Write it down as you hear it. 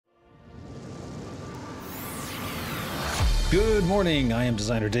Good morning, I am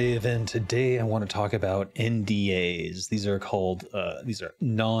Designer Dave, and today I want to talk about NDAs. These are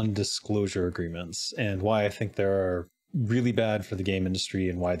non-disclosure agreements, and why I think they're really bad for the game industry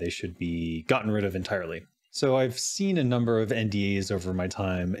and why they should be gotten rid of entirely. So I've seen a number of NDAs over my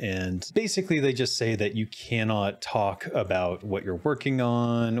time, and basically they just say that you cannot talk about what you're working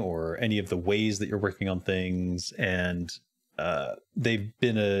on or any of the ways that you're working on things, and they've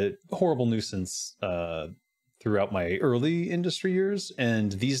been a horrible nuisance throughout my early industry years.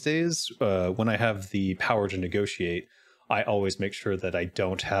 And these days, when I have the power to negotiate, I always make sure that I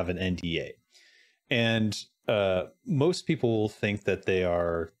don't have an NDA. And most people think that they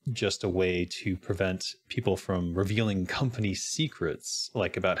are just a way to prevent people from revealing company secrets,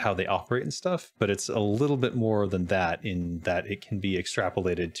 like about how they operate and stuff. But it's a little bit more than that, in that it can be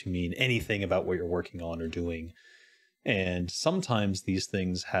extrapolated to mean anything about what you're working on or doing. And sometimes these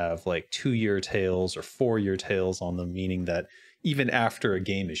things have like 2-year tails or 4-year tails on them, meaning that even after a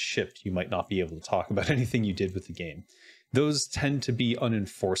game is shipped, you might not be able to talk about anything you did with the game. Those tend to be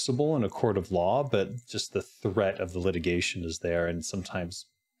unenforceable in a court of law, but just the threat of the litigation is there, and sometimes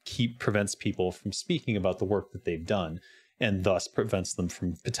prevents people from speaking about the work that they've done, and thus prevents them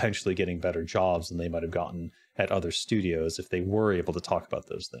from potentially getting better jobs than they might have gotten at other studios if they were able to talk about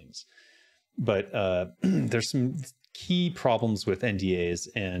those things. But there's some key problems with NDAs,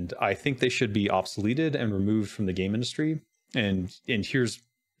 and I think they should be obsoleted and removed from the game industry. And here's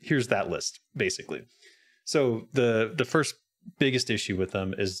that list, basically. So the first biggest issue with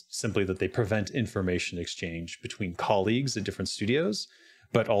them is simply that they prevent information exchange between colleagues at different studios,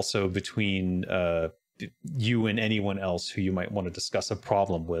 but also between you and anyone else who you might want to discuss a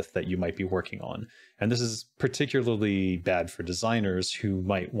problem with that you might be working on. And this is particularly bad for designers who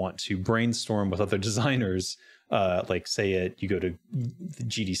might want to brainstorm with other designers. Like say you go to the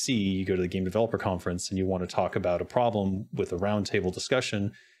GDC, you go to the Game Developer Conference, and you want to talk about a problem with a roundtable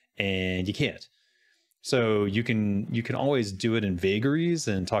discussion, and you can't. So you can always do it in vagaries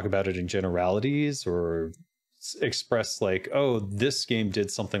and talk about it in generalities, or express like, oh, this game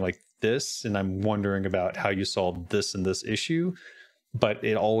did something like this, and I'm wondering about how you solved this and this issue. But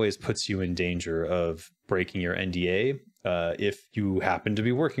it always puts you in danger of breaking your NDA if you happen to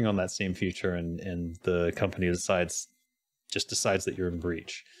be working on that same feature and the company decides that you're in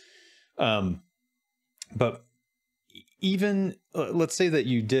breach. But even let's say that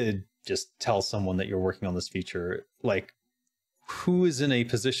you did just tell someone that you're working on this feature, like, who is in a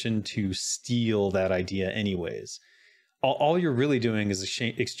position to steal that idea anyways? All you're really doing is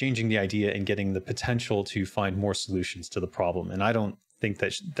exchanging the idea and getting the potential to find more solutions to the problem. And I don't think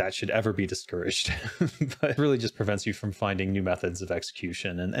that that should ever be discouraged, but it really just prevents you from finding new methods of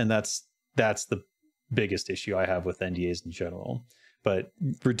execution. And that's the biggest issue I have with NDAs in general. But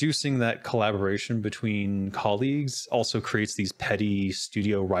reducing that collaboration between colleagues also creates these petty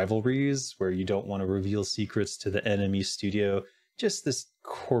studio rivalries where you don't want to reveal secrets to the enemy studio. Just this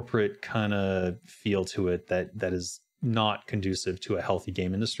corporate kind of feel to it that is not conducive to a healthy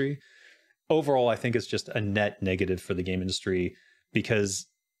game industry. Overall, I think it's just a net negative for the game industry, because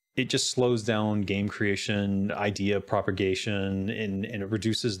it just slows down game creation, idea propagation, and it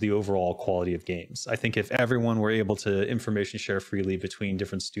reduces the overall quality of games. I think if everyone were able to information share freely between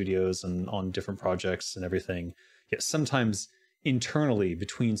different studios and on different projects and everything, sometimes internally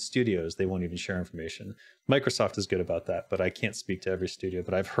between studios, they won't even share information. Microsoft is good about that, but I can't speak to every studio,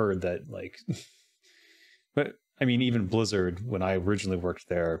 but I've heard that, like, but I mean, even Blizzard, when I originally worked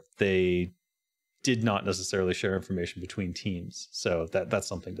there, they did not necessarily share information between teams. So that's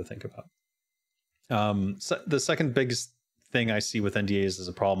something to think about. So the second biggest thing I see with NDAs as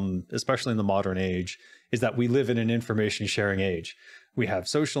a problem, especially in the modern age, is that we live in an information sharing age. We have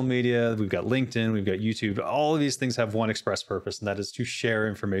social media, we've got LinkedIn, we've got YouTube. All of these things have one express purpose, and that is to share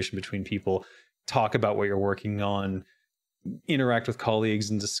information between people, talk about what you're working on, interact with colleagues,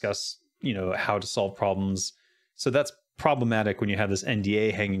 and discuss, how to solve problems. So that's problematic when you have this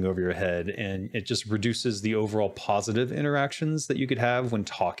NDA hanging over your head, and it just reduces the overall positive interactions that you could have when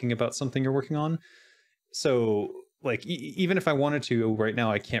talking about something you're working on. So like, even if I wanted to right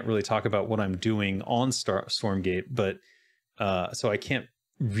now, I can't really talk about what I'm doing on Stormgate, but so I can't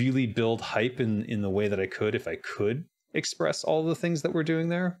really build hype in the way that I could if I could express all the things that we're doing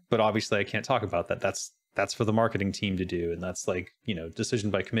there. But obviously I can't talk about that. That's for the marketing team to do, and that's like,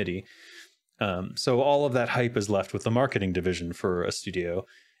 decision by committee. So all of that hype is left with the marketing division for a studio.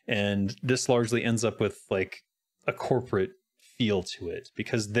 And this largely ends up with like a corporate feel to it,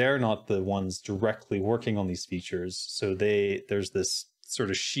 because they're not the ones directly working on these features. So there's this sort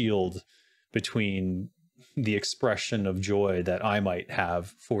of shield between the expression of joy that I might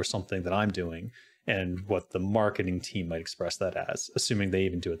have for something that I'm doing and what the marketing team might express that as, assuming they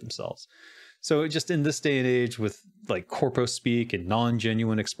even do it themselves. So just in this day and age with like corpo speak and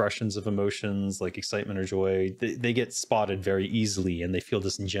non-genuine expressions of emotions like excitement or joy, they get spotted very easily and they feel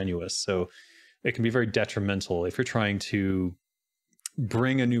disingenuous. So it can be very detrimental if you're trying to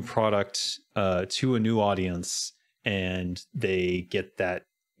bring a new product to a new audience and they get that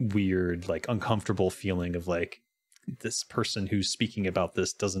weird, like uncomfortable feeling of like, this person who's speaking about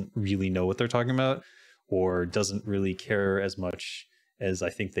this doesn't really know what they're talking about or doesn't really care as much as I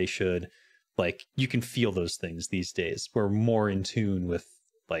think they should. Like you can feel those things these days. We're more in tune with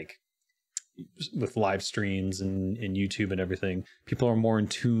live streams and YouTube and everything. People are more in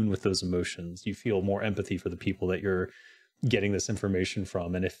tune with those emotions. You feel more empathy for the people that you're getting this information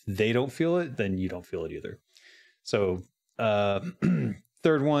from. And if they don't feel it, then you don't feel it either. So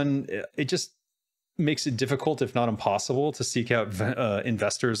third one, it just makes it difficult, if not impossible, to seek out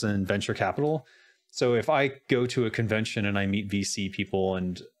investors and venture capital. So if I go to a convention and I meet VC people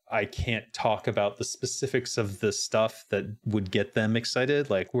and I can't talk about the specifics of the stuff that would get them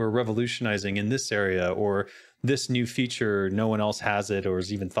excited, like we're revolutionizing in this area, or this new feature, no one else has it or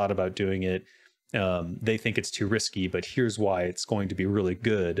has even thought about doing it. They think it's too risky, but here's why it's going to be really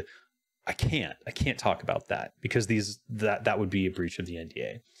good. I can't talk about that because that would be a breach of the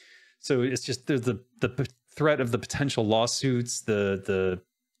NDA. So it's just there's the threat of the potential lawsuits,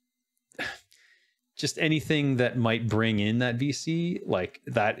 just anything that might bring in that VC, like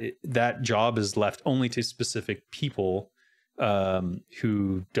that job is left only to specific people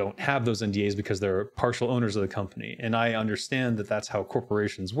who don't have those NDAs because they're partial owners of the company. And I understand that that's how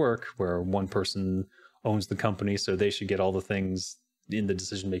corporations work, where one person owns the company, so they should get all the things in the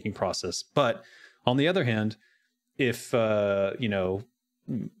decision-making process. But on the other hand, if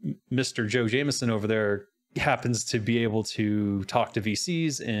Mr. Joe Jameson over there happens to be able to talk to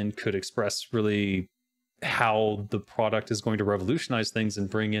VCs and could express really how the product is going to revolutionize things and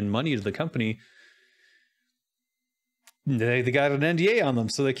bring in money to the company, they got an NDA on them,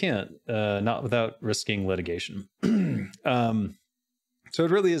 so they can't, not without risking litigation. So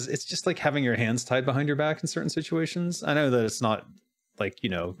it really is, it's just like having your hands tied behind your back in certain situations. I know that it's not like,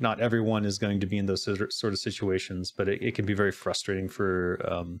 not everyone is going to be in those sort of situations, but it can be very frustrating for,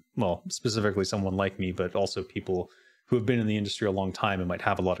 well, specifically someone like me, but also people who have been in the industry a long time and might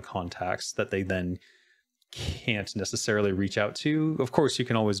have a lot of contacts that they then can't necessarily reach out to. Of course, you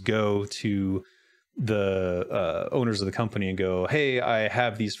can always go to the owners of the company and go, hey, I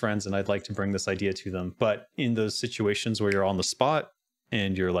have these friends and I'd like to bring this idea to them. But in those situations where you're on the spot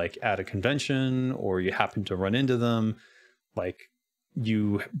and you're like at a convention or you happen to run into them, like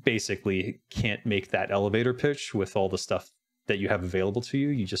you basically can't make that elevator pitch with all the stuff that you have available to you.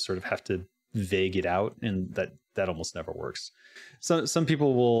 You just sort of have to vague it out, and that almost never works. So some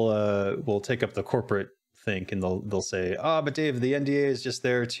people will take up the corporate think and they'll say, but Dave, the NDA is just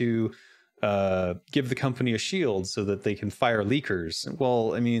there to give the company a shield so that they can fire leakers.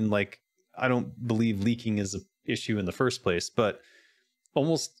 Well, I mean, like, I don't believe leaking is an issue in the first place, but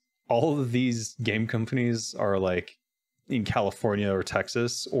almost all of these game companies are like in California or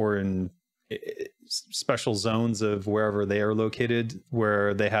Texas or in special zones of wherever they are located,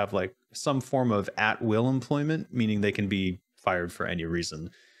 where they have like some form of at-will employment, meaning they can be fired for any reason.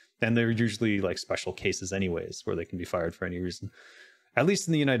 And they're usually like special cases anyways, where they can be fired for any reason. At least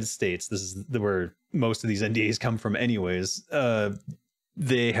in the United States, this is where most of these NDAs come from anyways.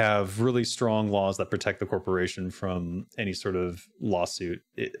 They have really strong laws that protect the corporation from any sort of lawsuit.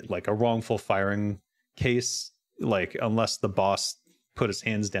 Like a wrongful firing case, like unless the boss put his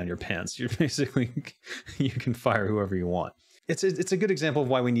hands down your pants, you're basically, you can fire whoever you want. It's a good example of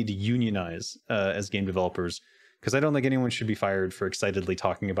why we need to unionize as game developers, because I don't think anyone should be fired for excitedly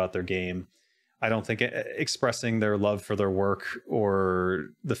talking about their game. I don't think expressing their love for their work or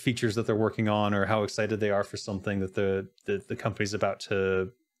the features that they're working on or how excited they are for something that the company's about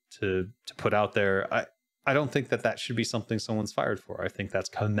to put out there. I don't think that should be something someone's fired for. I think that's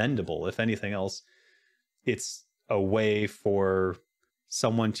commendable. If anything else, it's a way for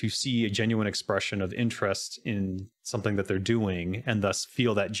someone to see a genuine expression of interest in something that they're doing and thus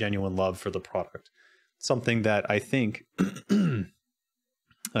feel that genuine love for the product. Something that I think, I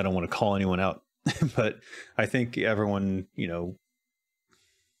don't want to call anyone out, but I think everyone,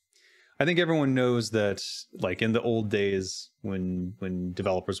 I think everyone knows that, like in the old days when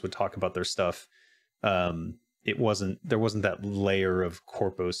developers would talk about their stuff, there wasn't that layer of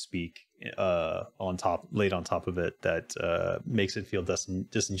corpo speak laid on top of it that makes it feel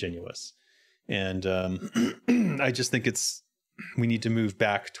disingenuous. And I just think we need to move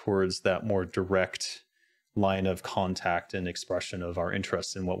back towards that more direct line of contact and expression of our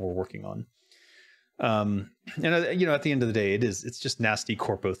interests in what we're working on. And you know, at the end of the day, it's just nasty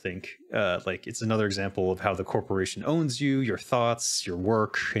corpo think. Like, it's another example of how the corporation owns you, your thoughts, your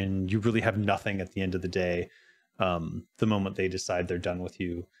work, and you really have nothing at the end of the day. The moment they decide they're done with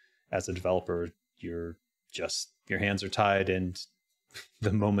you as a developer, your hands are tied, and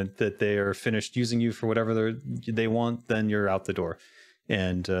the moment that they are finished using you for whatever they want, then you're out the door.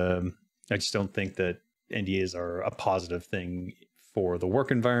 And I just don't think that NDAs are a positive thing for the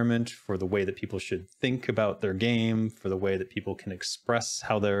work environment, for the way that people should think about their game, for the way that people can express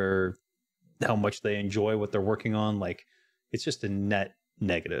how much they enjoy what they're working on. Like, it's just a net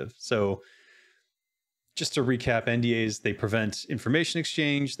negative. So just to recap, NDAs, they prevent information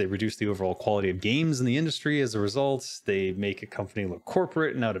exchange, they reduce the overall quality of games in the industry as a result, they make a company look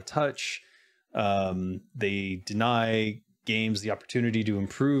corporate and out of touch, they deny games the opportunity to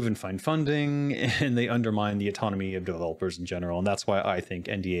improve and find funding, and they undermine the autonomy of developers in general. And that's why I think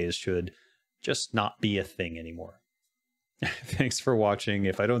NDAs should just not be a thing anymore. Thanks for watching.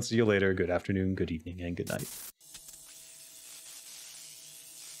 If I don't see you later, good afternoon, good evening, and good night.